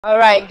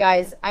Alright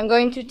guys, I'm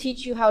going to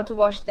teach you how to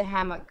wash the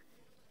hammock.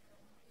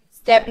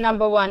 Step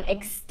number 1,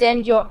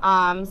 extend your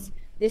arms.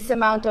 This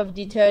amount of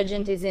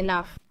detergent is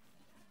enough.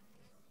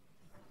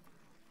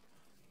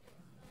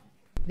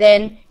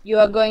 Then you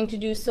are going to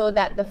do so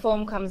that the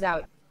foam comes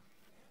out.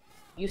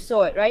 You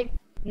saw it, right?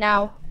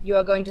 Now you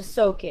are going to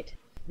soak it.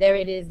 There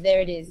it is,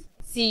 there it is.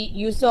 See,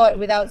 you saw it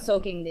without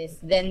soaking this.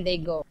 Then they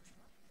go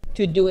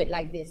to do it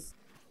like this.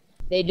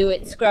 They do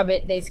it, scrub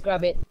it, they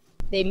scrub it.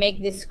 They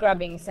make this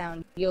scrubbing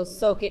sound. You'll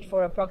soak it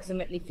for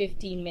approximately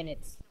 15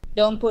 minutes.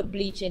 Don't put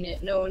bleach in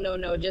it. No,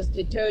 just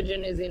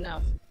detergent is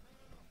enough.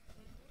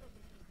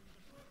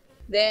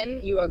 Then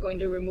you are going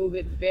to remove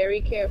it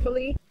very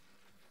carefully.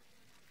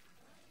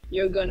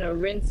 You're going to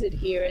rinse it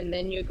here and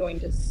then you're going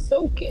to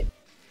soak it.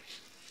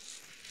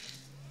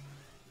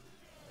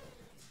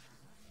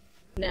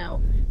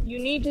 Now, you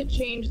need to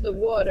change the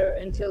water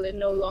until it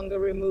no longer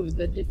removes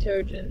the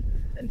detergent,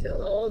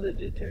 until all the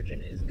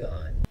detergent is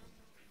gone.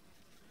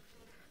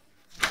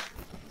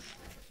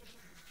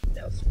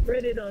 Now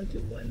spread it onto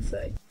one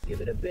side.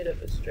 Give it a bit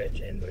of a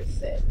stretch and we're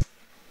set.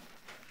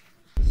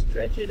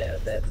 Stretch it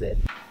out, that's it.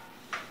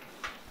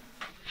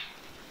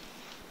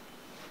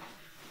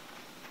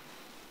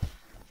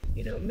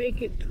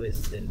 Make it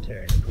twist and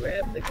turn.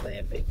 Grab the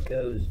clamp, it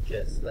goes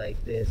just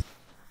like this.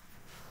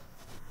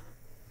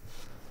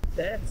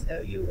 That's how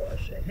you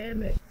wash a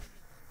hammock.